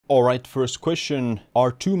All right, first question.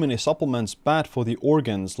 Are too many supplements bad for the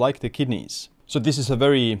organs like the kidneys? So this is a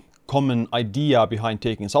very common idea behind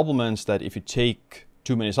taking supplements, that if you take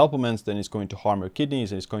too many supplements, then it's going to harm your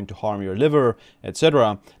kidneys, and it's going to harm your liver,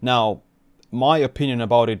 etc. Now, my opinion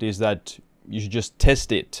about it is that you should just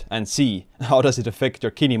test it and see how does it affect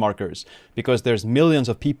your kidney markers, because there's millions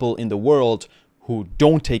of people in the world who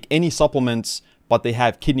don't take any supplements, but they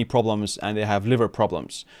have kidney problems and they have liver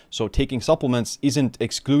problems. So taking supplements isn't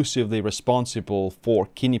exclusively responsible for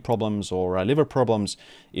kidney problems or liver problems.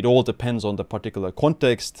 It all depends on the particular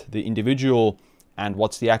context, the individual, and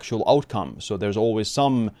what's the actual outcome. So there's always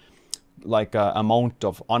some amount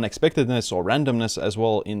of unexpectedness or randomness as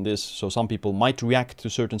well in this. So some people might react to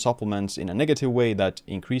certain supplements in a negative way that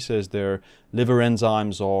increases their liver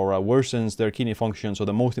enzymes or worsens their kidney function. So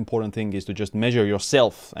the most important thing is to just measure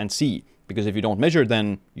yourself and see, because if you don't measure,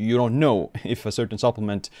 then you don't know if a certain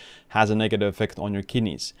supplement has a negative effect on your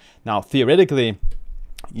kidneys. Now, theoretically,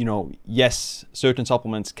 yes, certain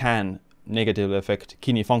supplements can negatively affect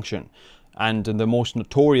kidney function. And the most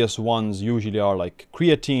notorious ones usually are like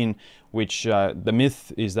creatine, which the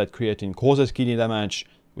myth is that creatine causes kidney damage,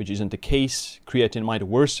 which isn't the case. Creatine might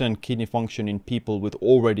worsen kidney function in people with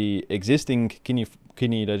already existing kidney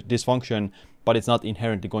dysfunction, but it's not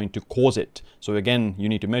inherently going to cause it. So again, you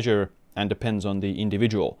need to measure, and depends on the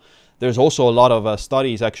individual. There's also a lot of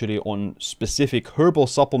studies actually on specific herbal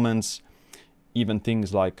supplements, even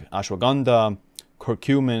things like ashwagandha,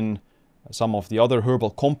 curcumin, some of the other herbal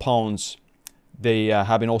compounds. They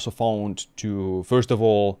have been also found to, first of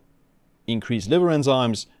all, increase liver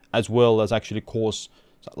enzymes, as well as actually cause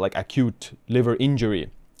like acute liver injury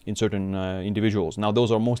in certain individuals. Now,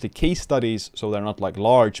 those are mostly case studies, so they're not like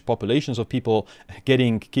large populations of people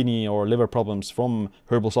getting kidney or liver problems from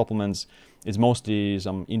herbal supplements. It's mostly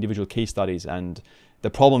some individual case studies. And the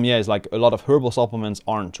problem, is like a lot of herbal supplements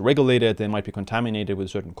aren't regulated. They might be contaminated with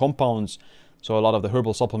certain compounds. So a lot of the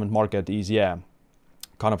herbal supplement market is,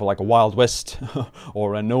 kind of like a wild west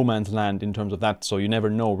or a no man's land in terms of that. So you never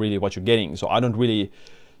know really what you're getting. So I don't really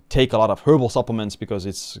take a lot of herbal supplements because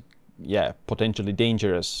it's, potentially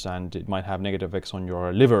dangerous and it might have negative effects on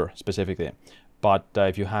your liver specifically. But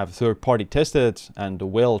if you have third-party tested and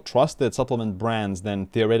well-trusted supplement brands, then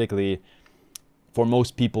theoretically, for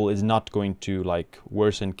most people, is not going to like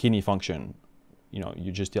worsen kidney function.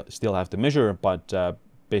 You just still have to measure, but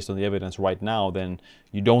based on the evidence right now, then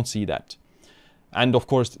you don't see that. And of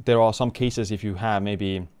course, there are some cases if you have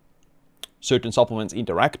maybe certain supplements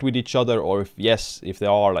interact with each other, or if there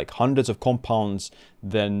are like hundreds of compounds,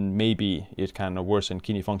 then maybe it can worsen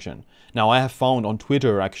kidney function. Now, I have found on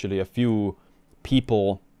Twitter actually a few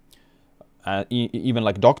people, even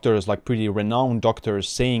like doctors, like pretty renowned doctors,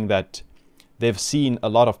 saying that they've seen a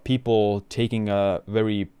lot of people taking a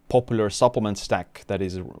very popular supplement stack that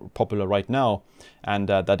is popular right now, and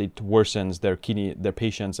that it worsens their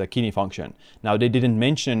patient's kidney function. Now, they didn't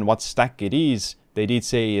mention what stack it is. They did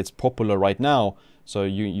say it's popular right now, so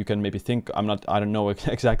you can maybe think, I don't know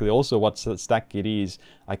exactly also what stack it is.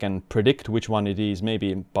 I can predict which one it is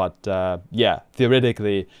maybe, but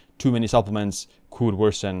theoretically, too many supplements could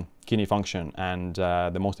worsen kidney function, and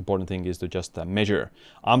the most important thing is to just measure.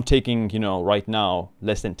 I'm taking, right now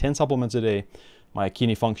less than 10 supplements a day. My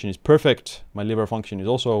kidney function is perfect. My liver function is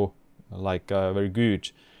also very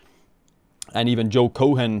good. And even Joe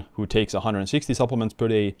Cohen, who takes 160 supplements per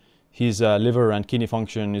day, his liver and kidney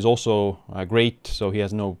function is also great, so he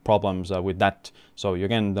has no problems with that. So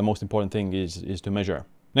again, the most important thing is to measure.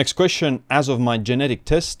 Next question. As of my genetic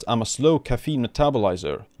test, I'm a slow caffeine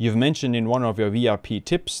metabolizer. You've mentioned in one of your VRP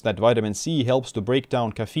tips that vitamin C helps to break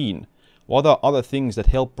down caffeine. What are other things that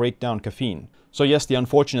help break down caffeine? So yes, the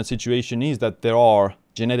unfortunate situation is that there are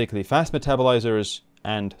genetically fast metabolizers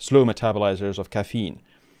and slow metabolizers of caffeine.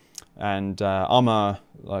 And I'm a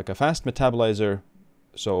fast metabolizer,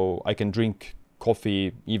 so I can drink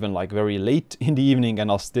coffee even very late in the evening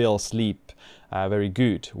and I'll still sleep very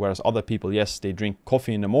good. Whereas other people, yes, they drink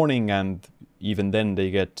coffee in the morning and even then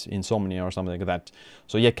they get insomnia or something like that.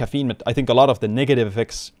 So caffeine, I think a lot of the negative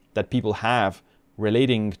effects that people have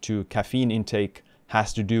relating to caffeine intake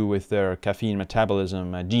has to do with their caffeine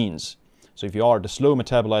metabolism genes. So if you are the slow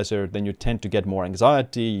metabolizer, then you tend to get more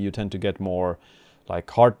anxiety, you tend to get more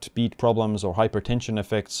heartbeat problems or hypertension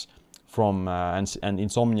effects from and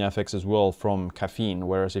insomnia effects as well from caffeine.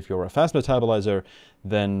 Whereas if you're a fast metabolizer,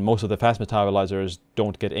 then most of the fast metabolizers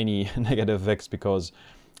don't get any negative effects because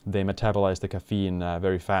they metabolize the caffeine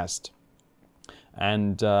very fast.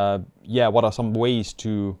 And what are some ways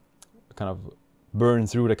to kind of burn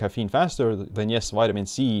through the caffeine faster? Then yes, vitamin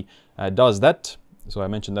C does that. So I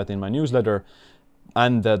mentioned that in my newsletter.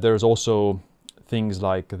 And there's also things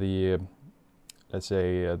like the let's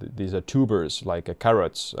say these are tubers like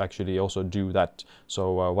carrots actually also do that.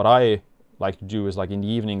 So what I like to do is, like, in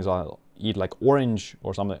the evenings I'll eat like orange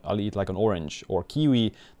or something. I'll eat like an orange or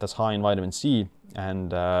kiwi that's high in vitamin C,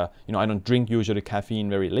 and you know, I don't drink usually caffeine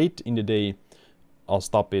very late in the day. I'll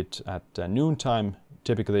stop it at noontime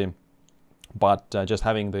typically, but just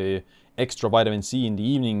having the extra vitamin C in the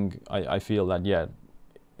evening, I feel that, yeah,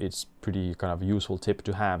 it's pretty kind of useful tip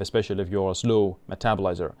to have, especially if you're a slow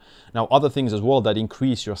metabolizer. Now, other things as well that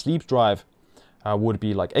increase your sleep drive would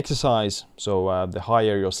be like exercise. So the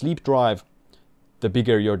higher your sleep drive, the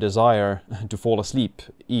bigger your desire to fall asleep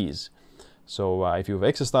is. So if you've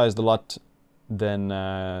exercised a lot, then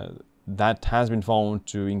that has been found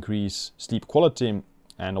to increase sleep quality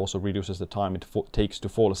and also reduces the time it takes to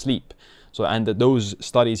fall asleep. So, and those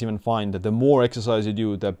studies even find that the more exercise you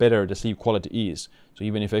do, the better the sleep quality is. So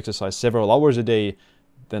even if you exercise several hours a day,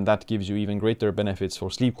 then that gives you even greater benefits for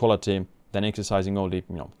sleep quality than exercising only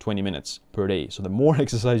 20 minutes per day. So the more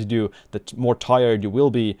exercise you do, the more tired you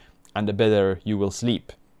will be, and the better you will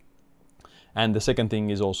sleep. And the second thing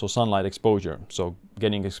is also sunlight exposure. So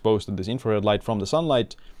getting exposed to this infrared light from the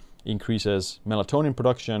sunlight increases melatonin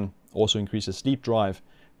production, also increases sleep drive,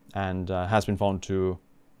 and has been found to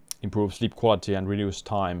improve sleep quality and reduce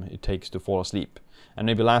time it takes to fall asleep. And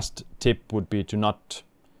maybe last tip would be to not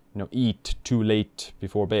eat too late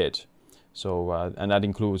before bed. So and that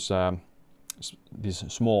includes these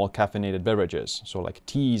small caffeinated beverages. So like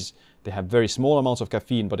teas, they have very small amounts of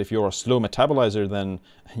caffeine, but if you're a slow metabolizer, then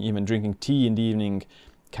even drinking tea in the evening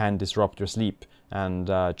can disrupt your sleep. And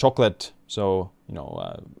chocolate, so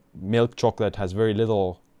milk chocolate has very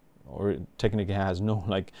little, or technically has no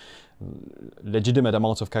like legitimate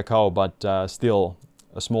amounts of cacao, but still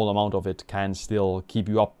a small amount of it can still keep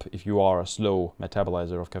you up if you are a slow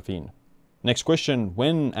metabolizer of caffeine. Next question: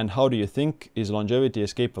 when and how do you think is longevity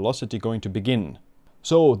escape velocity going to begin?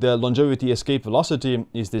 So the longevity escape velocity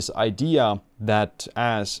is this idea that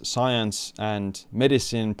as science and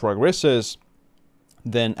medicine progresses,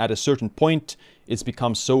 then at a certain point it's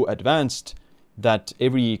become so advanced that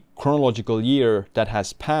every chronological year that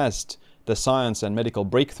has passed, the science and medical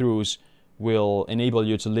breakthroughs will enable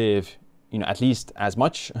you to live at least as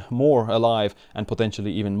much more alive, and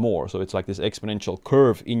potentially even more. So it's like this exponential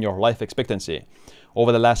curve in your life expectancy.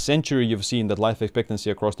 Over the last century, you've seen that life expectancy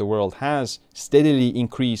across the world has steadily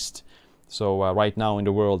increased. So right now in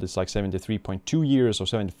the world, it's like 73.2 years or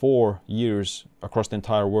 74 years across the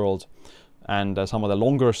entire world. And some of the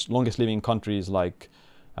longest living countries like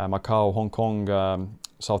Macau, Hong Kong,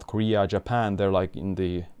 South Korea, Japan, they're like in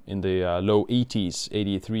the low 80s,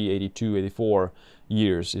 83, 82, 84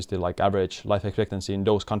 years is the like average life expectancy in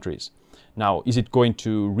those countries. Now, is it going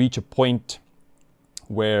to reach a point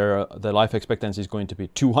where the life expectancy is going to be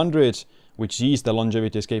 200, which is the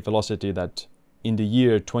longevity escape velocity, that in the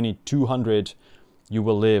year 2200 you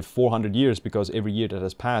will live 400 years, because every year that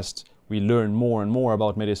has passed we learn more and more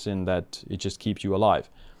about medicine that it just keeps you alive.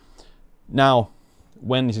 Now,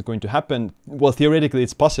 when is it going to happen? Well, theoretically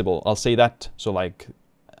it's possible, I'll say that. So like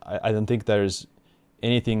I don't think there's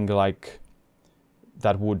anything like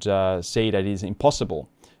that would say that it is impossible.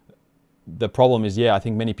 The problem is, I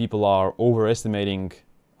think many people are overestimating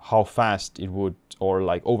how fast it would, or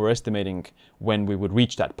like overestimating when we would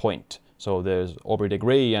reach that point. So there's Aubrey de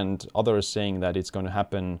Grey and others saying that it's going to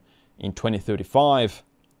happen in 2035,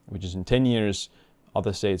 which is in 10 years.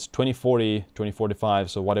 Others say it's 2040, 2045,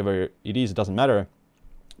 so whatever it is, it doesn't matter.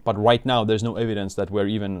 But right now there's no evidence that we're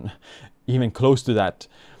even close to that.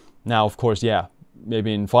 Now, of course,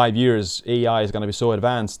 maybe in 5 years AI is going to be so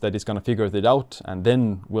advanced that it's going to figure it out, and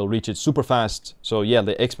then we'll reach it super fast. So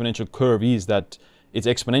the exponential curve is that it's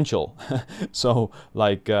exponential. So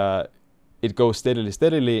like it goes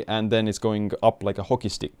steadily, and then it's going up like a hockey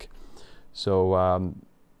stick. So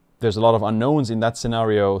there's a lot of unknowns in that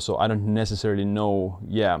scenario, so I don't necessarily know.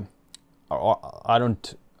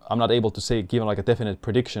 I'm not able to say, give like a definite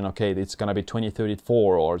prediction, okay, it's going to be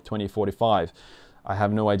 2034 or 2045. I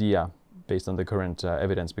have no idea based on the current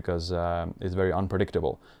evidence, because it's very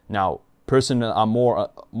unpredictable. Now, personally, I'm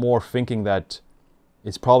more thinking that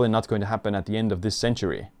it's probably not going to happen at the end of this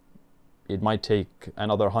century. It might take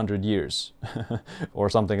another 100 years or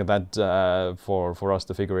something like that for us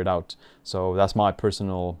to figure it out. So that's my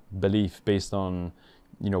personal belief based on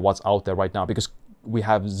what's out there right now, because we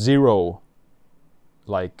have zero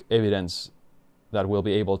like evidence that we'll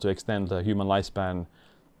be able to extend the human lifespan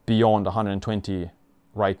beyond 120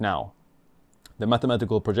 right now. The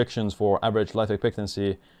mathematical projections for average life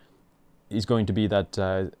expectancy is going to be that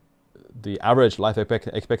the average life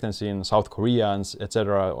expectancy in South Korea and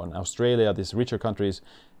etc., or in Australia, these richer countries,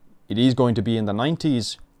 it is going to be in the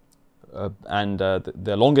 90s, and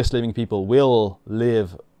the longest living people will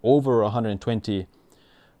live over 120,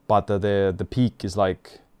 but the peak is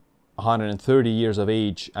like 130 years of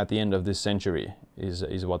age at the end of this century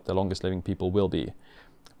is what the longest living people will be.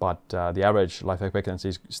 But the average life expectancy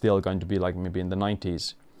is still going to be like maybe in the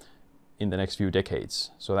 90s in the next few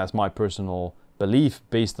decades. So that's my personal belief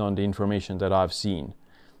based on the information that I've seen,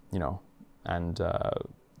 you know, and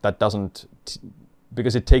that doesn't,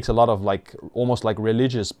 because it takes a lot of like almost like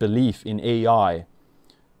religious belief in AI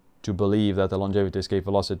to believe that the longevity escape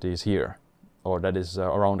velocity is here, or that is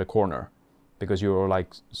around the corner, because you're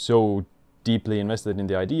like so deeply invested in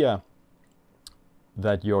the idea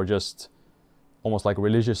that you're just almost like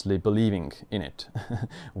religiously believing in it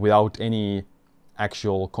without any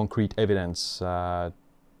actual concrete evidence to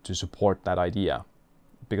support that idea.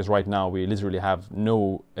 Because right now we literally have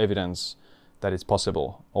no evidence that it's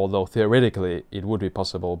possible, although theoretically it would be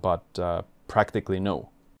possible, but practically no.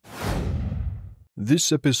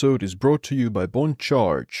 This episode is brought to you by Bond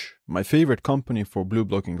Charge, my favorite company for blue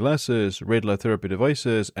blocking glasses, red light therapy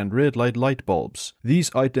devices, and red light bulbs.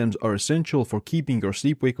 These items are essential for keeping your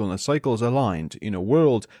sleep-wakefulness cycles aligned in a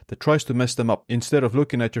world that tries to mess them up. Instead of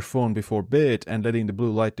looking at your phone before bed and letting the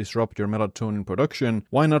blue light disrupt your melatonin production,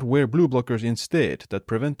 why not wear blue blockers instead that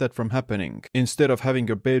prevent that from happening? Instead of having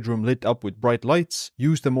your bedroom lit up with bright lights,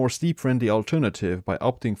 use the more sleep-friendly alternative by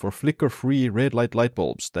opting for flicker-free red light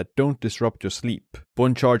bulbs that don't disrupt your sleep.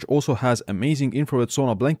 Bond Charge also has amazing infrared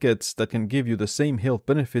sauna blankets that can give you the same health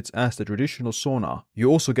benefits as the traditional sauna. You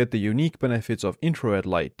also get the unique benefits of infrared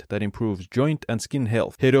light that improves joint and skin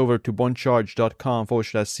health. Head over to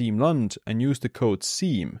bondcharge.com/SiimLund and use the code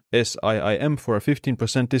SIIM, S-I-I-M, for a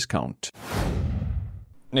 15% discount.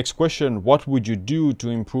 Next question: what would you do to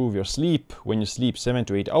improve your sleep when you sleep 7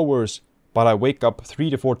 to 8 hours, but I wake up 3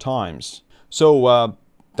 to 4 times? So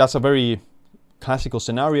that's a very classical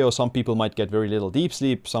scenario. Some people might get very little deep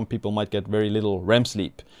sleep, some people might get very little REM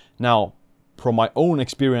sleep. Now, from my own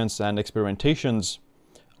experience and experimentations,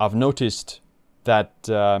 I've noticed that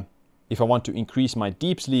if I want to increase my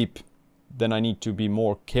deep sleep, then I need to be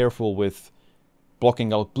more careful with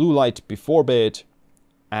blocking out blue light before bed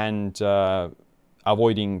and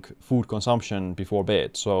avoiding food consumption before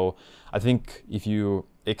bed. So I think if you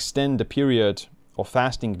extend the period of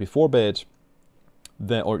fasting before bed,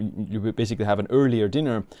 or you basically have an earlier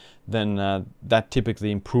dinner, then that typically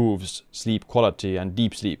improves sleep quality and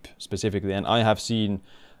deep sleep specifically. And I have seen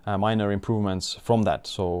minor improvements from that.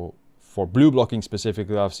 So for blue blocking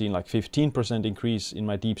specifically, I've seen like 15% increase in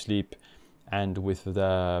my deep sleep. And with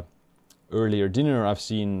the earlier dinner, I've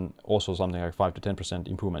seen also something like 5 to 10%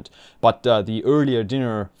 improvement. But the earlier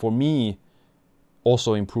dinner for me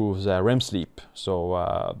also improves REM sleep. So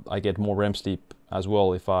I get more REM sleep as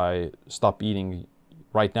well if I stop eating.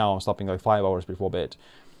 Right now I'm stopping like 5 hours before bed,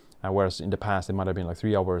 whereas in the past it might have been like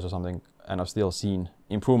 3 hours or something, and I've still seen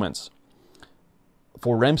improvements.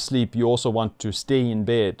 For REM sleep, you also want to stay in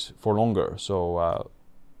bed for longer, so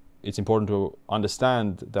it's important to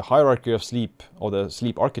understand the hierarchy of sleep, or the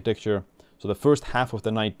sleep architecture. So the first half of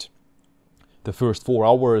the night, the first 4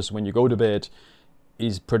 hours when you go to bed,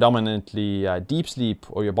 is predominantly deep sleep,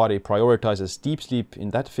 or your body prioritizes deep sleep in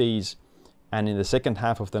that phase. And in the second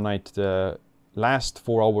half of the night, the last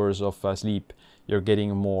 4 hours of sleep, you're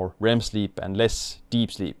getting more REM sleep and less deep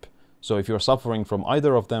sleep. So if you're suffering from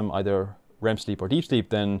either of them, either REM sleep or deep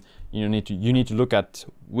sleep, then you need to look at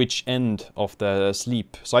which end of the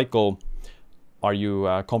sleep cycle are you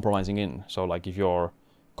compromising in. So like if you're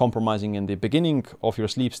compromising in the beginning of your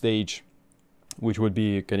sleep stage, which would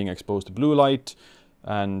be getting exposed to blue light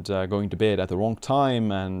and going to bed at the wrong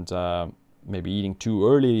time and maybe eating too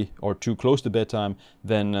early or too close to bedtime,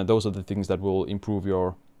 then those are the things that will improve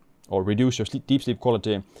your or reduce your deep sleep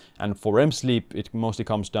quality. And for REM sleep, it mostly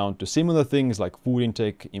comes down to similar things like food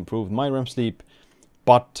intake improved my REM sleep,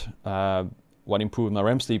 but what improved my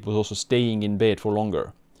REM sleep was also staying in bed for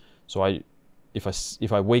longer. So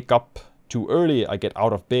if I wake up too early, I get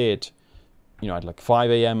out of bed, at like 5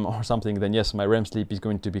 a.m. or something, then yes, my REM sleep is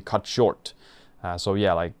going to be cut short. So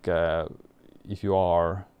yeah, like if you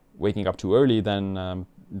are waking up too early, then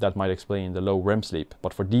that might explain the low REM sleep.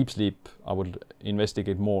 But for deep sleep, I would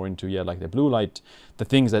investigate more into like the blue light, the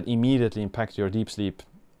things that immediately impact your deep sleep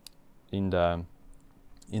in the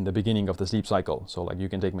beginning of the sleep cycle. So like you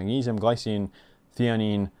can take magnesium, glycine,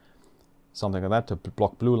 theanine, something like that to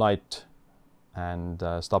block blue light, and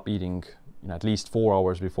stop eating at least 4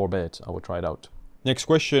 hours before bed. I would try it out. Next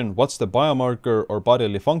question: what's the biomarker or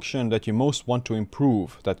bodily function that you most want to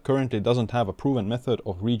improve that currently doesn't have a proven method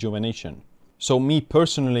of rejuvenation? So me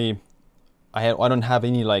personally, I don't have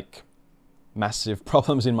any like massive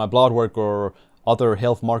problems in my blood work or other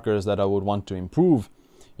health markers that I would want to improve.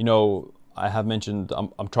 You know, I have mentioned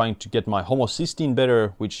I'm trying to get my homocysteine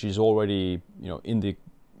better, which is already, you know, in the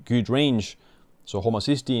good range. So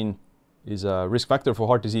homocysteine is a risk factor for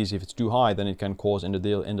heart disease. If it's too high, then it can cause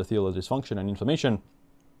endothelial dysfunction and inflammation.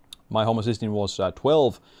 My homocysteine was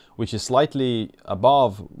 12, which is slightly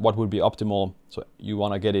above what would be optimal. So you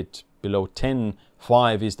want to get it below 10.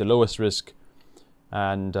 5 is the lowest risk,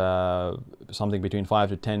 and something between 5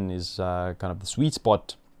 to 10 is kind of the sweet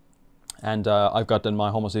spot. And I've gotten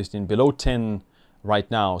my homocysteine below 10 right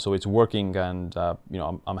now, so it's working, and you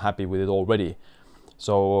know, I'm happy with it already.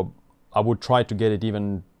 So I would try to get it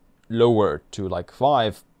even lower to like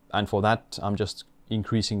 5, and for that I'm just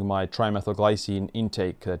increasing my trimethylglycine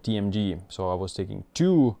intake, TMG. So I was taking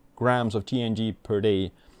 2 grams of TMG per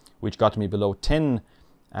day, which got me below 10,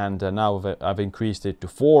 and now I've increased it to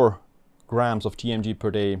 4 grams of TMG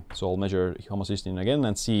per day. So I'll measure homocysteine again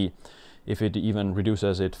and see if it even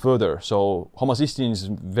reduces it further. So homocysteine is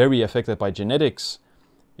very affected by genetics.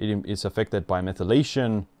 It's affected by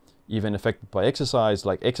methylation, even affected by exercise.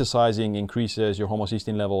 Like exercising increases your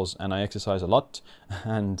homocysteine levels, and I exercise a lot,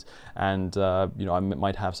 and you know, I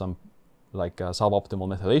might have some like suboptimal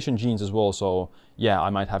methylation genes as well. So yeah, I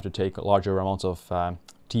might have to take larger amounts of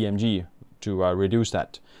TMG to reduce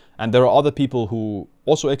that. And there are other people who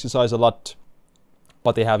also exercise a lot,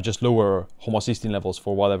 but they have just lower homocysteine levels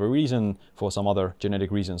for whatever reason, for some other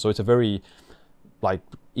genetic reason. So it's a very like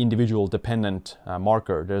individual dependent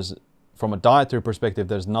marker. There's, from a dietary perspective,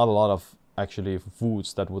 there's not a lot of actually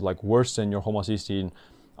foods that would like worsen your homocysteine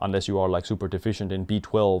unless you are like super deficient in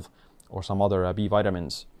B12 or some other B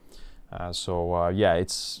vitamins. Yeah,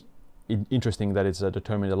 it's interesting that it's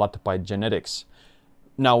determined a lot by genetics.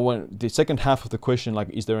 Now, when the second half of the question, like,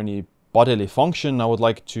 is there any bodily function I would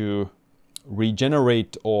like to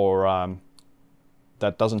regenerate or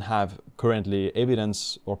that doesn't have currently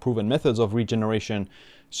evidence or proven methods of regeneration?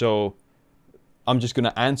 So I'm just going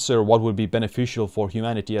to answer what would be beneficial for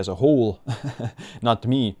humanity as a whole, not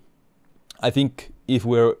me. I think if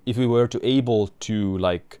we were to able to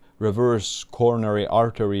like reverse coronary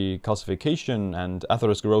artery calcification and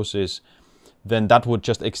atherosclerosis, then that would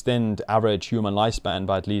just extend average human lifespan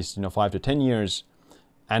by at least 5 to 10 years,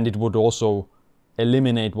 and it would also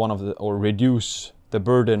eliminate or reduce the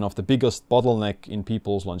burden of the biggest bottleneck in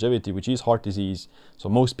people's longevity, which is heart disease. So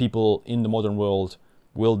most people in the modern world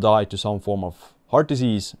will die to some form of heart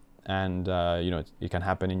disease, and it can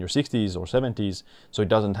happen in your 60s or 70s. So it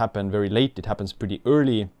doesn't happen very late. It happens pretty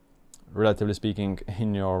early, relatively speaking,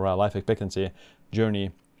 in your life expectancy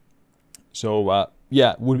journey. So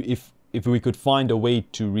if we could find a way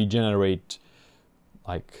to regenerate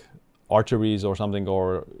like arteries or something,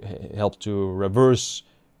 or help to reverse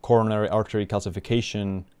coronary artery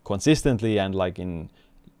calcification consistently and like in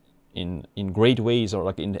great ways, or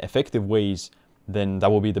like in effective ways, then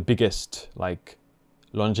that will be the biggest like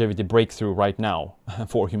longevity breakthrough right now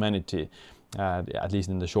for humanity, at least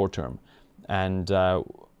in the short term. And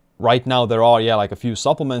right now there are like a few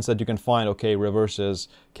supplements that you can find, reverses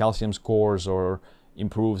calcium scores or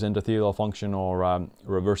improves endothelial function, or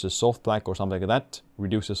reverses soft plaque or something like that,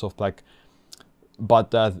 reduces soft plaque.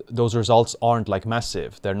 But those results aren't like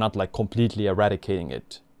massive. They're not like completely eradicating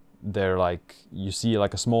it. They're like, you see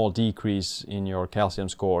like a small decrease in your calcium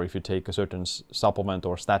score if you take a certain supplement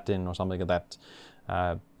or statin or something like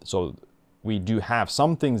that. So we do have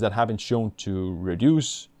some things that have been shown to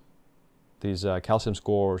reduce these calcium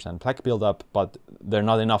scores and plaque buildup, but they're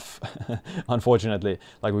not enough, unfortunately.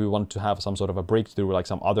 Like, we want to have some sort of a breakthrough, like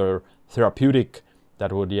some other therapeutic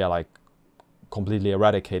that would like completely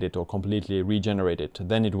eradicate it or completely regenerate it.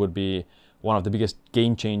 Then it would be one of the biggest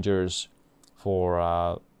game changers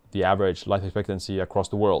for the average life expectancy across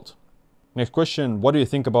the world. Next question: what do you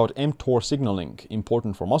think about mTOR signaling?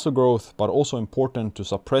 Important for muscle growth, but also important to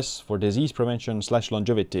suppress for disease prevention /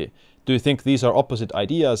 longevity. Do you think these are opposite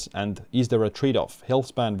ideas, and is there a trade-off, health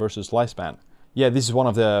span versus lifespan? Yeah, this is one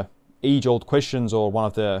of the age-old questions, or one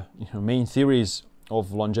of the main theories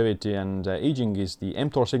of longevity and aging is the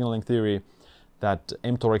mTOR signaling theory, that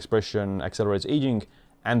mTOR expression accelerates aging.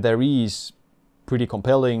 And there is pretty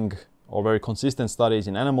compelling or very consistent studies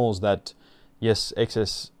in animals that yes,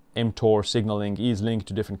 excess mTOR signaling is linked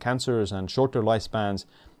to different cancers and shorter lifespans,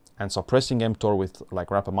 and suppressing mTOR with like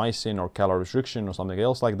rapamycin or calorie restriction or something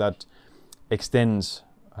else like that extends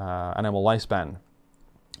animal lifespan.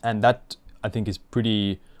 And that, I think, is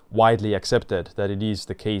pretty widely accepted that it is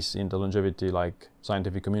the case in the longevity like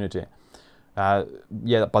scientific community.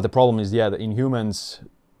 But the problem is that in humans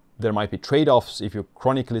there might be trade-offs if you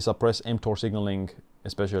chronically suppress mTOR signaling,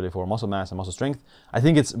 especially for muscle mass and muscle strength. I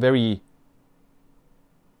think it's very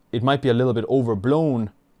it might be a little bit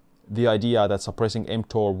overblown, the idea that suppressing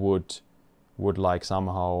mTOR would like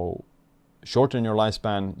somehow shorten your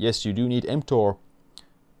lifespan. Yes, you do need mTOR,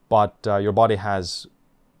 but your body has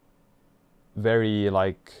very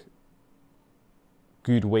like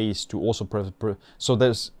good ways to also so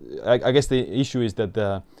there's I guess the issue is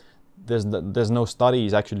that there's no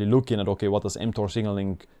studies actually looking at, okay, what does mTOR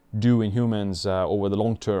signaling do in humans over the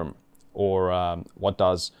long term, or what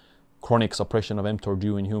does chronic suppression of mTOR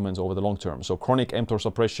do in humans over the long term. So chronic mTOR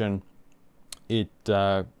suppression, it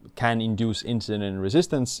can induce insulin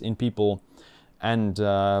resistance in people, and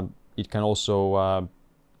it can also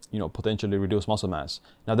potentially reduce muscle mass.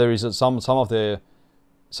 Now there is some of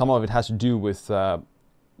it has to do with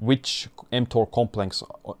which mTOR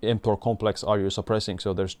complex are you suppressing.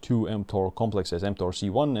 So there's two mTOR complexes, mTOR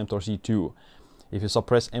C1, mTOR C2. If you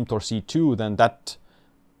suppress mTOR C2, then that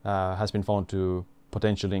has been found to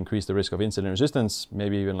potentially increase the risk of insulin resistance,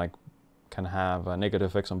 maybe even like can have negative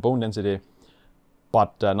effects on bone density,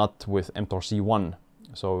 but not with mTOR C1.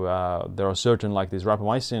 So there are certain like these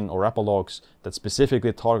rapamycin or rapalogs that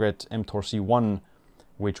specifically target mTOR C1,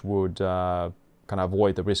 which would kind of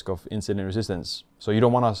avoid the risk of insulin resistance. So you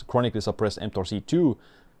don't want to chronically suppress mTOR C2,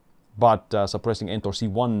 but suppressing mTOR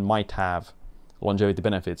C1 might have longevity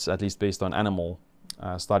benefits, at least based on animal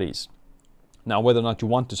studies. Now, whether or not you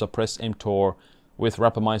want to suppress mTOR with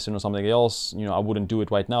rapamycin or something else, I wouldn't do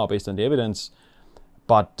it right now based on the evidence.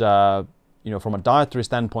 But from a dietary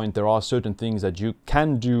standpoint, there are certain things that you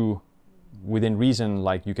can do within reason,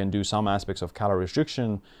 like you can do some aspects of calorie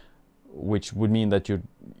restriction, which would mean that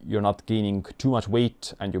you're not gaining too much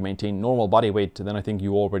weight and you maintain normal body weight. Then I think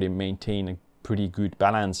you already maintain a pretty good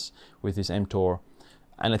balance with this mTOR.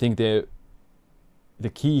 And I think the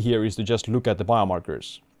key here is to just look at the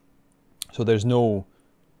biomarkers. So there's no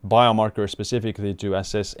biomarker specifically to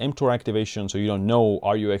assess mTOR activation, so you don't know,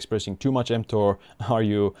 are you expressing too much mTOR, are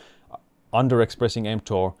you under expressing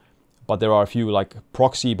mTOR, but there are a few like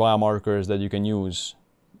proxy biomarkers that you can use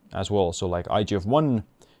as well. So like IGF-1,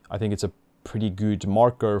 I think it's a pretty good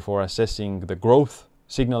marker for assessing the growth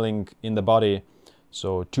signaling in the body.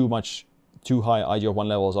 So too high IGF-1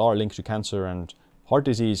 levels are linked to cancer and heart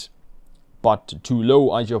disease, but too low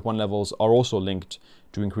IGF-1 levels are also linked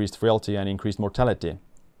to increased frailty and increased mortality.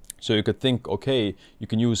 So you could think, okay, you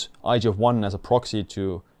can use IGF-1 as a proxy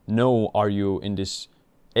to know, are you in this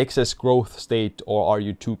excess growth state or are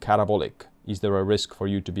you too catabolic? Is there a risk for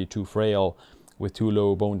you to be too frail with too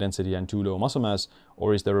low bone density and too low muscle mass,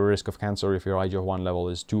 or is there a risk of cancer if your IGF-1 level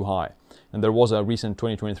is too high? And there was a recent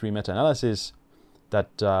 2023 meta-analysis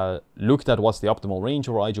that looked at what's the optimal range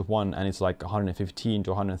for IGF-1, and it's like 115 to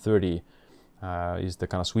 130 is the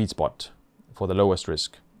kind of sweet spot for the lowest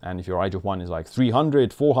risk. And if your IGF-1 is like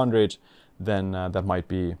 300, 400, then that might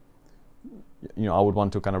be, I would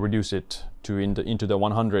want to kind of reduce it to into the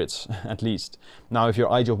 100s at least. Now, if your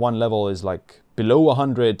IGF-1 level is like below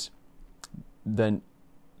 100, then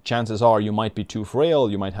chances are you might be too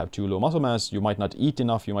frail, you might have too low muscle mass, you might not eat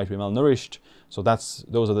enough, you might be malnourished. So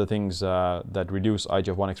those are the things that reduce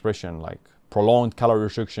IGF-1 expression, like prolonged calorie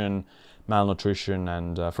restriction, malnutrition,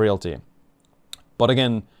 and frailty. But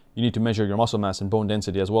again, you need to measure your muscle mass and bone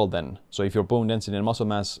density as well then. So if your bone density and muscle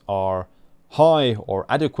mass are high or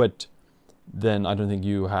adequate, then I don't think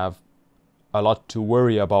you have a lot to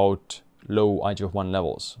worry about low IGF-1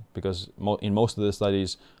 levels, because in most of the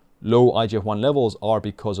studies, low IGF-1 levels are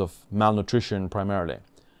because of malnutrition primarily.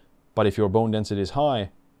 But if your bone density is high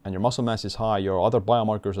and your muscle mass is high, your other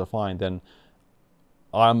biomarkers are fine, then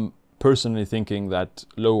I'm personally thinking that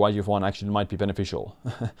low IGF-1 actually might be beneficial.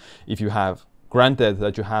 If you have, granted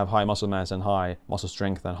that you have high muscle mass and high muscle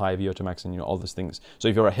strength and high VO2 max and all these things. So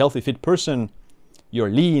if you're a healthy, fit person, you're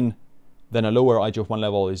lean, then a lower IGF-1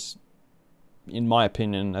 level is, in my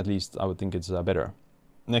opinion, at least, I would think it's better.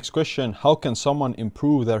 Next question, how can someone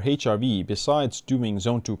improve their HRV besides doing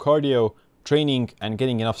zone 2 cardio, training, and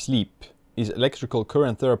getting enough sleep? Is electrical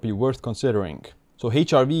current therapy worth considering? So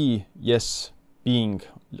HRV, yes, being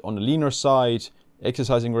on the leaner side,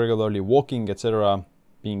 exercising regularly, walking, etc.,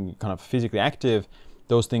 being kind of physically active,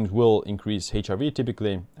 those things will increase HRV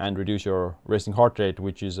typically and reduce your resting heart rate,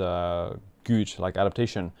 which is a good like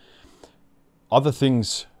adaptation. Other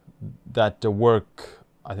things that work,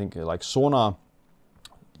 I think, like sauna,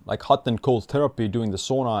 like hot and cold therapy, doing the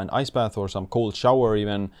sauna and ice bath or some cold shower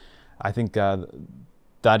even, I think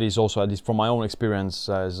that is also, at least from my own experience,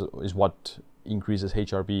 is what increases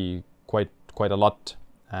HRV quite a lot.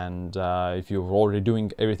 And if you're already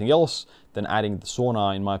doing everything else, then adding the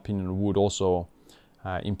sauna, in my opinion, would also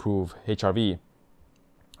improve HRV.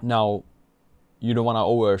 Now, you don't want to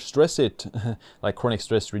over stress it. Like chronic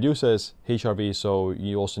stress reduces HRV, so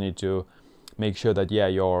you also need to make sure that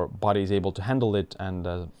your body is able to handle it, and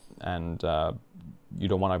you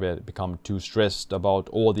don't want to become too stressed about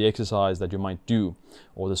all the exercise that you might do,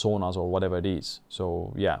 or the saunas, or whatever it is.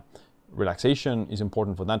 So yeah, relaxation is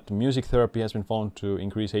important for that. Music therapy has been found to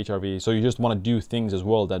increase HRV. So you just want to do things as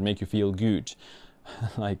well that make you feel good,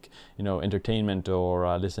 like entertainment,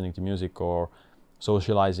 or listening to music, or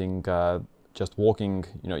socializing, just walking.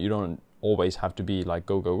 You don't always have to be like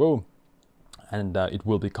go go go, and it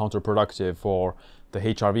will be counterproductive for the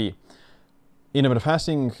HRV. Intermittent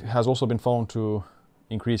fasting has also been found to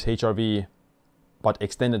increase HRV, but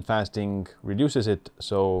extended fasting reduces it.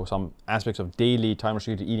 So some aspects of daily time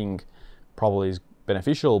restricted eating probably is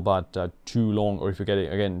beneficial, but too long, or if you're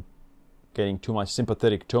getting too much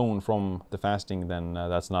sympathetic tone from the fasting, then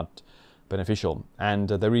that's not beneficial. And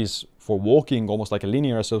there is, for walking, almost like a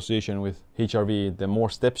linear association with HRV. The more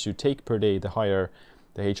steps you take per day, the higher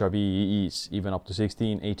the HRV is, even up to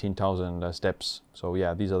 18,000 steps. So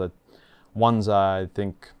yeah, these are the ones I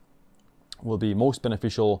think will be most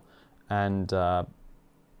beneficial. And I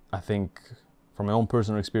think from my own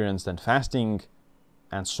personal experience, then fasting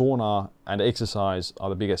and sauna and exercise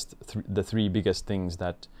are the three biggest things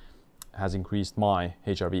that has increased my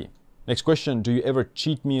HRV. Next question, do you ever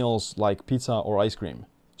cheat meals like pizza or ice cream?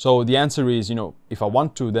 So the answer is, if I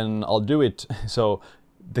want to, then I'll do it. So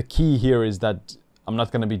the key here is that I'm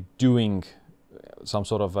not going to be doing some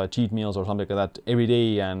sort of cheat meals or something like that every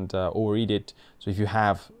day and overeat it. So if you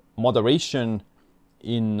have moderation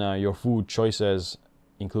in your food choices,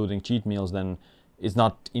 including cheat meals, then it's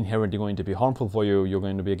not inherently going to be harmful for you. You're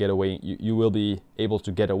going to be you will be able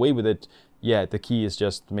to get away with it. Yeah, the key is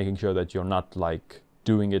just making sure that you're not like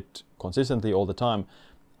doing it consistently all the time.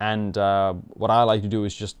 And what I like to do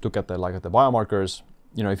is just look at the biomarkers.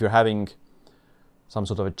 If you're having some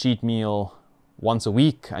sort of a cheat meal once a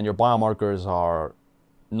week and your biomarkers are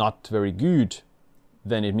not very good,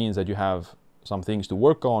 then it means that you have some things to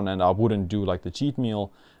work on. And I wouldn't do like the cheat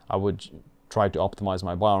meal. I would try to optimize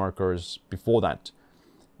my biomarkers before that.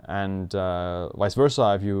 And vice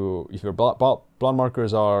versa, if your blood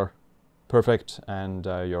markers are perfect and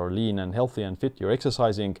you're lean and healthy and fit, you're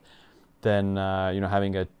exercising, then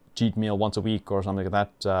having a cheat meal once a week or something like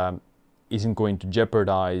that isn't going to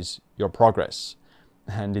jeopardize your progress,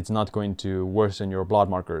 and it's not going to worsen your blood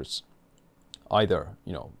markers either.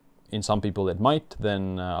 In some people it might,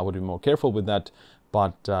 then I would be more careful with that.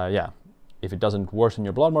 But if it doesn't worsen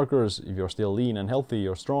your blood markers, if you're still lean and healthy,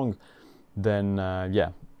 you're strong, then I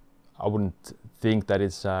wouldn't think that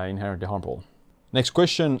it's inherently harmful. Next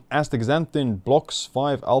question, astaxanthin blocks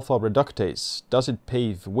 5-alpha reductase. Does it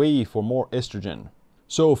pave way for more estrogen?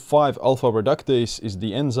 So 5-alpha reductase is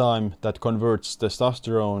the enzyme that converts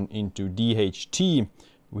testosterone into DHT,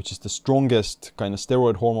 which is the strongest kind of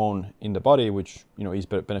steroid hormone in the body, which is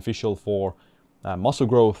beneficial for muscle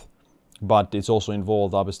growth, but it's also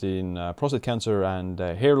involved obviously in prostate cancer and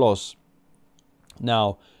hair loss.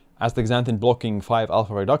 Now, astaxanthin blocking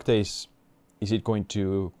 5-alpha reductase, is it going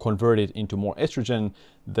to convert it into more estrogen?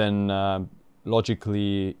 Then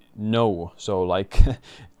logically no. So like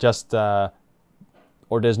just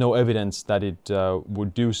or there's no evidence that it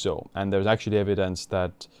would do so. And there's actually evidence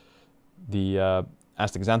that the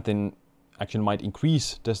astaxanthin actually might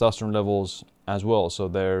increase testosterone levels as well. So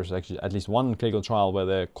there's actually at least one clinical trial where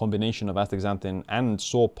the combination of astaxanthin and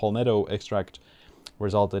saw palmetto extract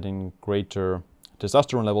resulted in greater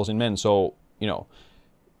testosterone levels in men. So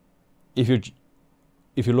if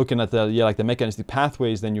you're looking at the mechanistic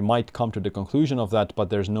pathways, then you might come to the conclusion of that, but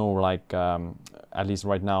there's no at least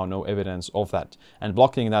right now, no evidence of that. And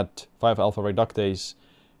blocking that 5-alpha reductase,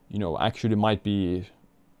 actually might be,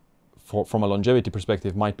 from a longevity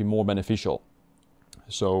perspective, might be more beneficial.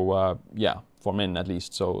 So for men at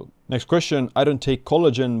least. So next question, I don't take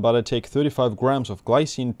collagen, but I take 35 grams of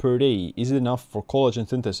glycine per day. Is it enough for collagen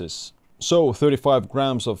synthesis? So 35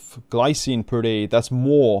 grams of glycine per day, that's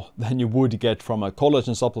more than you would get from a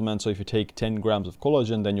collagen supplement. So if you take 10 grams of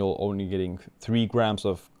collagen, then you're only getting 3 grams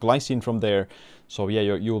of glycine from there. So yeah,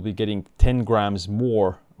 you'll be getting 10 grams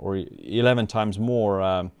more, or 11 times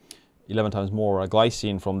more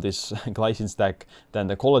glycine from this glycine stack than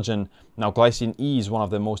the collagen. Now, glycine E is one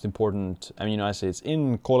of the most important amino acids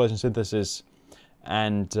in collagen synthesis,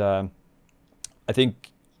 and I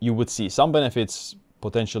think you would see some benefits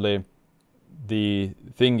potentially. The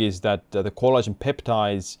thing is that the collagen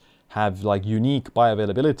peptides have unique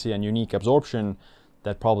bioavailability and unique absorption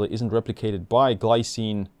that probably isn't replicated by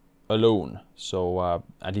glycine alone. So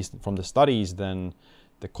at least from the studies, then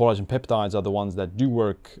the collagen peptides are the ones that do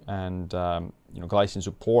work, and glycine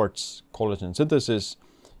supports collagen synthesis.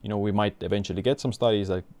 We might eventually get some studies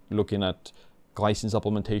like looking at glycine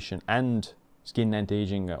supplementation and skin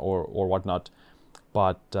anti-aging or whatnot.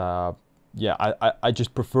 But yeah, I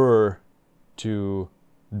just prefer to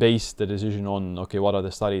base the decision on, okay, what are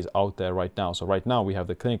the studies out there right now? So right now we have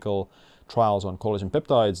the clinical trials on collagen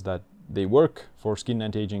peptides that they work for skin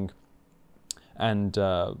anti-aging, and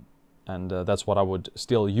that's what I would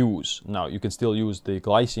still use. Now you can still use the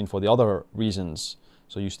glycine for the other reasons.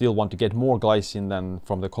 So you still want to get more glycine than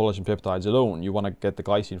from the collagen peptides alone. You want to get the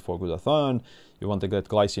glycine for glutathione, you want to get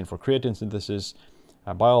glycine for creatine synthesis,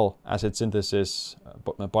 bile acid synthesis,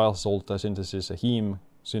 bile salt synthesis, heme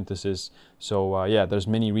synthesis. So yeah, there's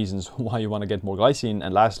many reasons why you want to get more glycine.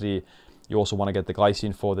 And lastly, you also want to get the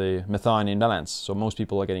glycine for the methionine balance. So most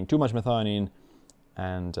people are getting too much methionine,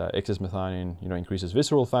 and excess methionine, increases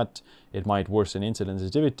visceral fat. It might worsen insulin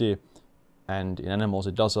sensitivity, and in animals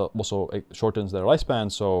it does also shortens their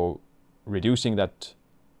lifespan. So reducing that,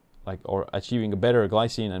 or achieving a better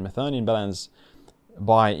glycine and methionine balance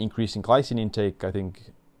by increasing glycine intake, I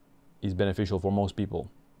think is beneficial for most people.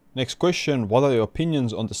 Next question: what are your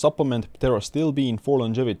opinions on the supplement Pterostilbene for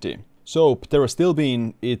longevity? So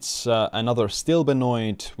Pterostilbene, it's another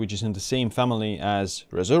stilbenoid which is in the same family as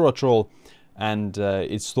resveratrol, and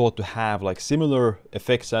it's thought to have similar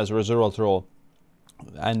effects as resveratrol.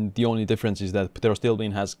 And the only difference is that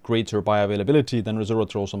Pterostilbene has greater bioavailability than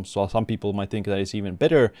resveratrol. Some people might think that it's even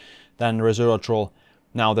better than resveratrol.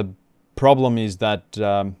 Now the problem is that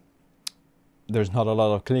there's not a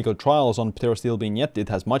lot of clinical trials on Pterostilbene yet. It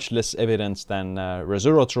has much less evidence than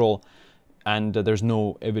resveratrol, and there's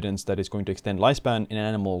no evidence that it's going to extend lifespan in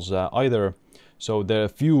animals either. So there are a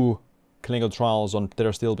few clinical trials on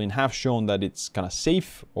Pterostilbene have shown that it's kind of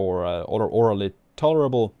safe or orally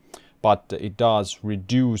tolerable, but it does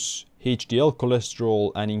reduce HDL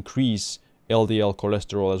cholesterol and increase LDL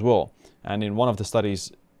cholesterol as well. And in one of the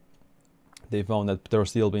studies, they found that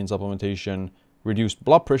Pterostilbene supplementation reduced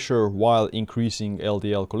blood pressure while increasing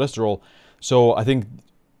LDL cholesterol. So I think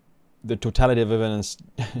the totality of evidence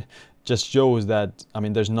just shows that,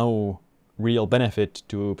 there's no real benefit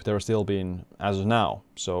to Pterostilbene as of now.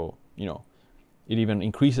 So, it even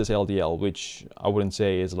increases LDL, which I wouldn't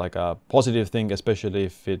say is a positive thing, especially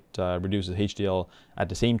if it reduces HDL at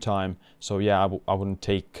the same time. So yeah, I wouldn't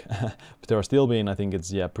take Pterostilbene. I think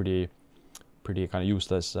it's pretty kind of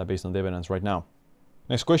useless based on the evidence right now.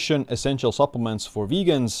 Next question: essential supplements for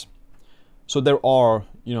vegans. So there are,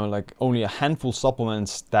 only a handful of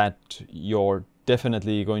supplements that you're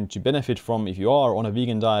definitely going to benefit from if you are on a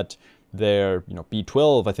vegan diet. They're,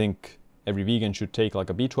 B12. I think every vegan should take a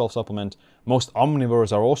B12 supplement. Most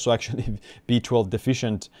omnivores are also actually B12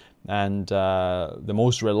 deficient, and the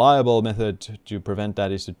most reliable method to prevent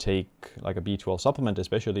that is to take a B12 supplement,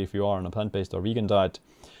 especially if you are on a plant-based or vegan diet.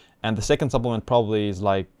 And the second supplement probably is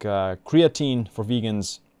creatine for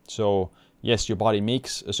vegans. So yes, your body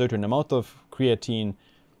makes a certain amount of creatine.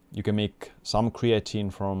 You can make some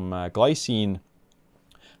creatine from glycine,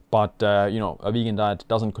 but a vegan diet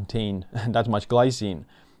doesn't contain that much glycine,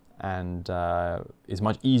 and it's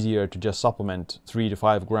much easier to just supplement 3 to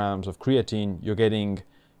 5 grams of creatine. You're getting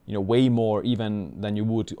way more even than you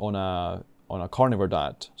would on a carnivore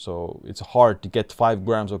diet. So it's hard to get 5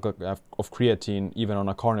 grams of creatine even on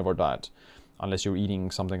a carnivore diet, unless you're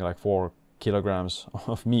eating something like 4 kilograms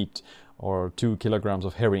of meat or 2 kilograms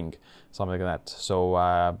of herring, something like that.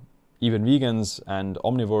 So even vegans and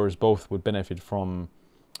omnivores both would benefit from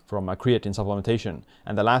a creatine supplementation.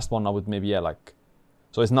 And the last one I would maybe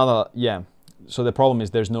so it's not so the problem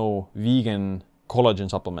is there's no vegan collagen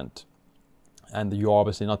supplement, and you're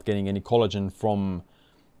obviously not getting any collagen from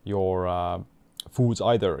your foods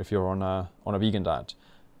either if you're on a vegan diet.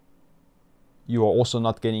 You are also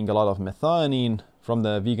not getting a lot of methionine from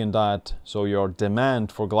the vegan diet, so your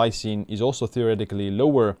demand for glycine is also theoretically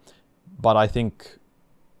lower, but I think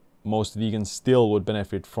most vegans still would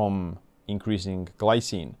benefit from increasing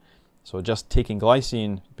glycine. So just taking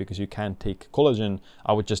glycine, because you can't take collagen,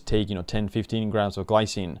 I would just take 10-15 grams of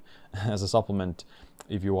glycine as a supplement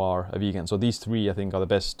if you are a vegan. So these three I think are the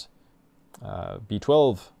best: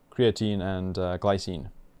 B12, creatine, and glycine.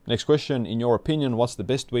 Next question: in your opinion, what's the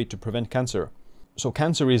best way to prevent cancer? So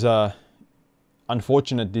cancer is a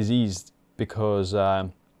unfortunate disease because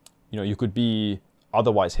you could be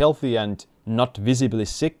otherwise healthy and not visibly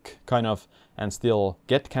sick and still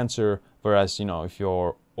get cancer, whereas if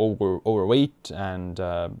you're overweight and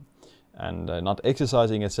not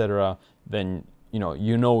exercising, etc., then you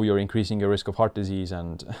know you're increasing your risk of heart disease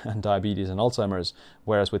and diabetes and Alzheimer's,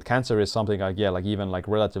 whereas with cancer is something like, yeah, like even like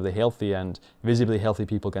relatively healthy and visibly healthy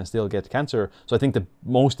people can still get cancer. So I think the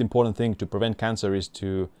most important thing to prevent cancer is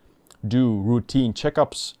to do routine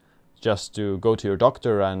checkups, just to go to your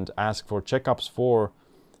doctor and ask for checkups for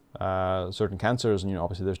certain cancers. And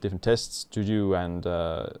obviously there's different tests to do, and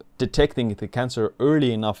detecting the cancer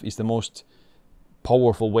early enough is the most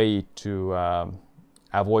powerful way to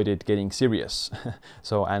avoid it getting serious.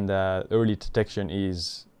 So, and early detection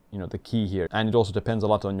is the key here. And it also depends a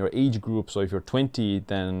lot on your age group. So if you're 20,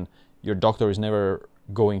 then your doctor is never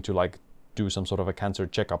going to like do some sort of a cancer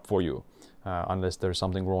checkup for you, unless there's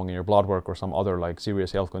something wrong in your blood work or some other like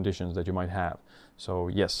serious health conditions that you might have. So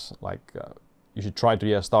yes, like you should try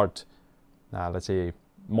to start, let's say,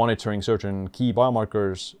 monitoring certain key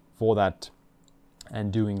biomarkers for that,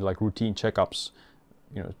 and doing like routine checkups,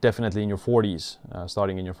 definitely in your 40s,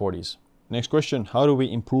 starting in your 40s. Next question, how do we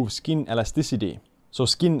improve skin elasticity? So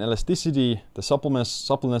skin elasticity, the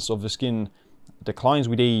suppleness of the skin declines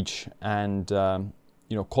with age, and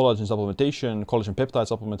collagen supplementation, collagen peptide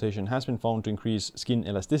supplementation has been found to increase skin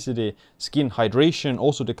elasticity. Skin hydration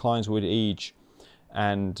also declines with age,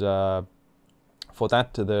 and for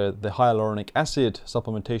that the hyaluronic acid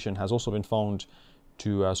supplementation has also been found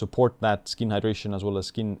to support that skin hydration as well as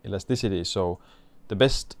skin elasticity. So the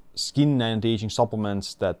best skin anti-aging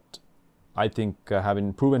supplements that I think have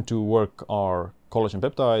been proven to work are collagen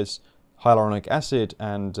peptides, hyaluronic acid,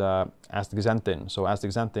 and astaxanthin. So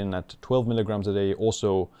astaxanthin at 12 milligrams a day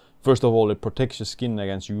also, first of all, it protects your skin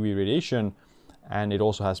against UV radiation, and it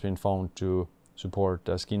also has been found to support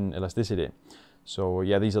skin elasticity. So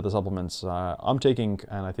yeah, these are the supplements I'm taking,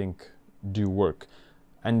 and I think do work.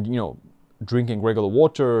 And drinking regular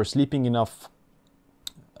water, sleeping enough,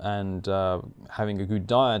 and having a good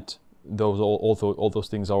diet, all those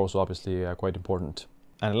things are also obviously quite important.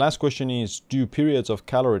 And the last question is, do periods of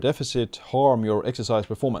calorie deficit harm your exercise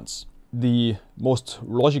performance? The most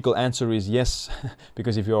logical answer is yes,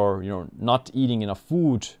 because if you're not eating enough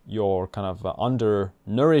food, you're kind of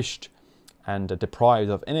undernourished and deprived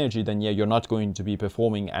of energy, then yeah, you're not going to be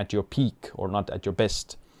performing at your peak or not at your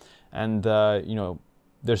best. And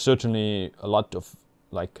there's certainly a lot of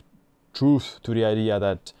like truth to the idea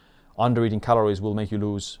that under-eating calories will make you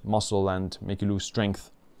lose muscle and make you lose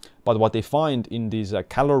strength. But what they find in these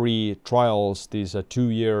calorie trials, these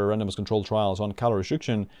 2-year randomized controlled trials on calorie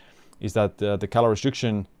restriction, is that the calorie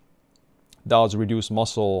restriction does reduce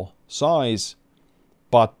muscle size,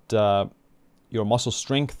 but your muscle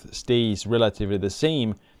strength stays relatively the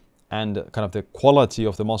same, and kind of the quality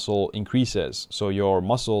of the muscle increases. So your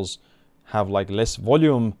muscles have like less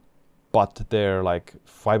volume, but they're like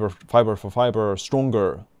fiber for fiber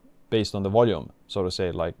stronger based on the volume, so to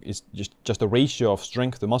say. Like it's just the ratio of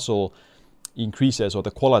strength to muscle increases, or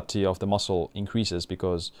the quality of the muscle increases,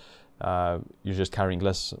 because you're just carrying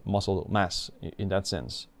less muscle mass in that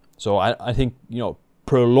sense. So I think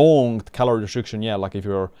prolonged calorie restriction, yeah, like if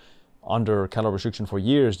you're under calorie restriction for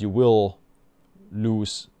years, you will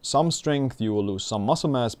lose some strength, you will lose some muscle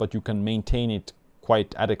mass, but you can maintain it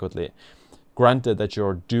quite adequately, granted that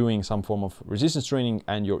you're doing some form of resistance training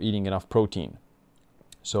and you're eating enough protein.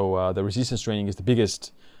 So the resistance training is the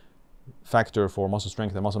biggest factor for muscle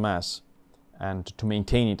strength and muscle mass, and to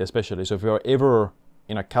maintain it especially. So if you're ever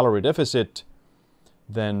in a calorie deficit,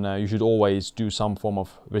 then you should always do some form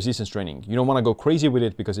of resistance training. You don't want to go crazy with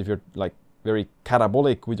it, because if you're like very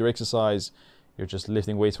catabolic with your exercise, you're just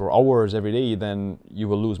lifting weights for hours every day, then you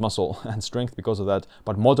will lose muscle and strength because of that.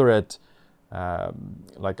 But moderate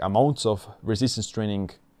like amounts of resistance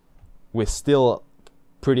training with still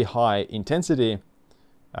pretty high intensity,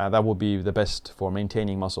 that would be the best for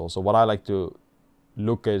maintaining muscle. So what I like to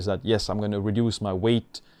look at is that, yes, I'm going to reduce my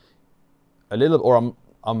weight a little, or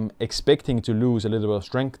I'm expecting to lose a little bit of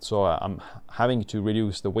strength, so I'm having to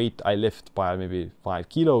reduce the weight I lift by maybe 5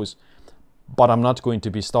 kilos, but I'm not going to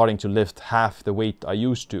be starting to lift half the weight I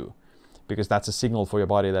used to, because that's a signal for your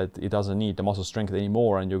body that it doesn't need the muscle strength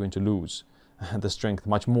anymore, and you're going to lose the strength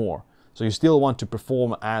much more. So you still want to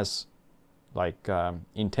perform as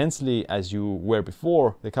intensely as you were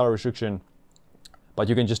before the calorie restriction, but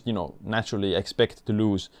you can just naturally expect to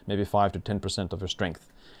lose maybe 5 to 10% of your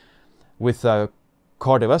strength. With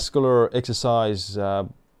cardiovascular exercise,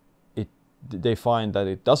 they find that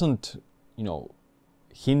it doesn't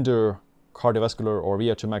hinder cardiovascular or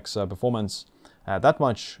VO2 max performance that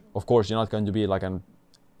much. Of course, you're not going to be like an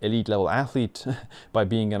elite level athlete by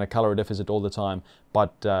being in a calorie deficit all the time,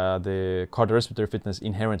 but the cardiorespiratory fitness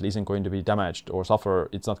inherently isn't going to be damaged or suffer.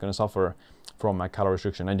 It's not going to suffer from a calorie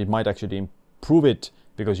restriction, and it might actually improve it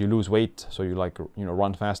because you lose weight, so you like, you know,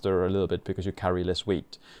 run faster a little bit because you carry less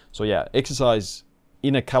weight. So yeah, exercise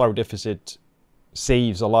in a calorie deficit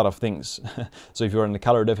saves a lot of things. So if you're in a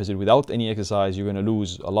calorie deficit without any exercise, you're going to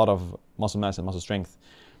lose a lot of muscle mass and muscle strength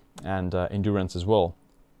and endurance as well.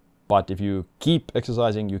 But if you keep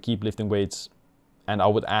exercising, you keep lifting weights, and I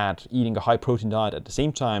would add eating a high protein diet at the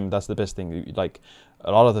same time, that's the best thing. Like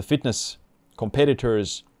a lot of the fitness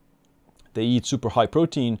competitors, they eat super high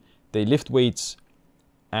protein, they lift weights,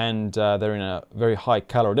 and they're in a very high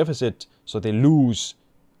calorie deficit, so they lose,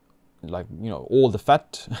 like, you know, all the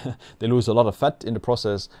fat. They lose a lot of fat in the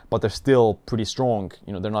process, but they're still pretty strong.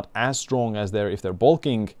 You know, they're not as strong as if they're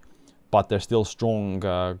bulking, but they're still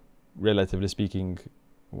strong, relatively speaking,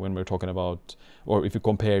 when we're talking about, or if you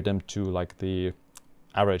compare them to like the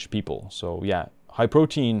average people. So yeah, high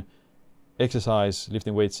protein, exercise,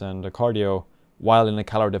 lifting weights and cardio while in a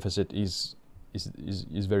calorie deficit is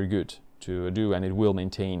very good to do, and it will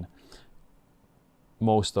maintain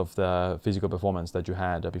most of the physical performance that you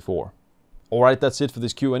had before. Alright, that's it for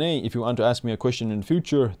this Q&A. If you want to ask me a question in the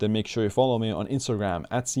future, then make sure you follow me on Instagram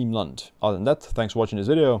at Siim. Other than that, thanks for watching this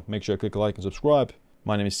video. Make sure you click like and subscribe.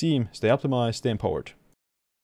 My name is Siim. Stay optimized, stay empowered.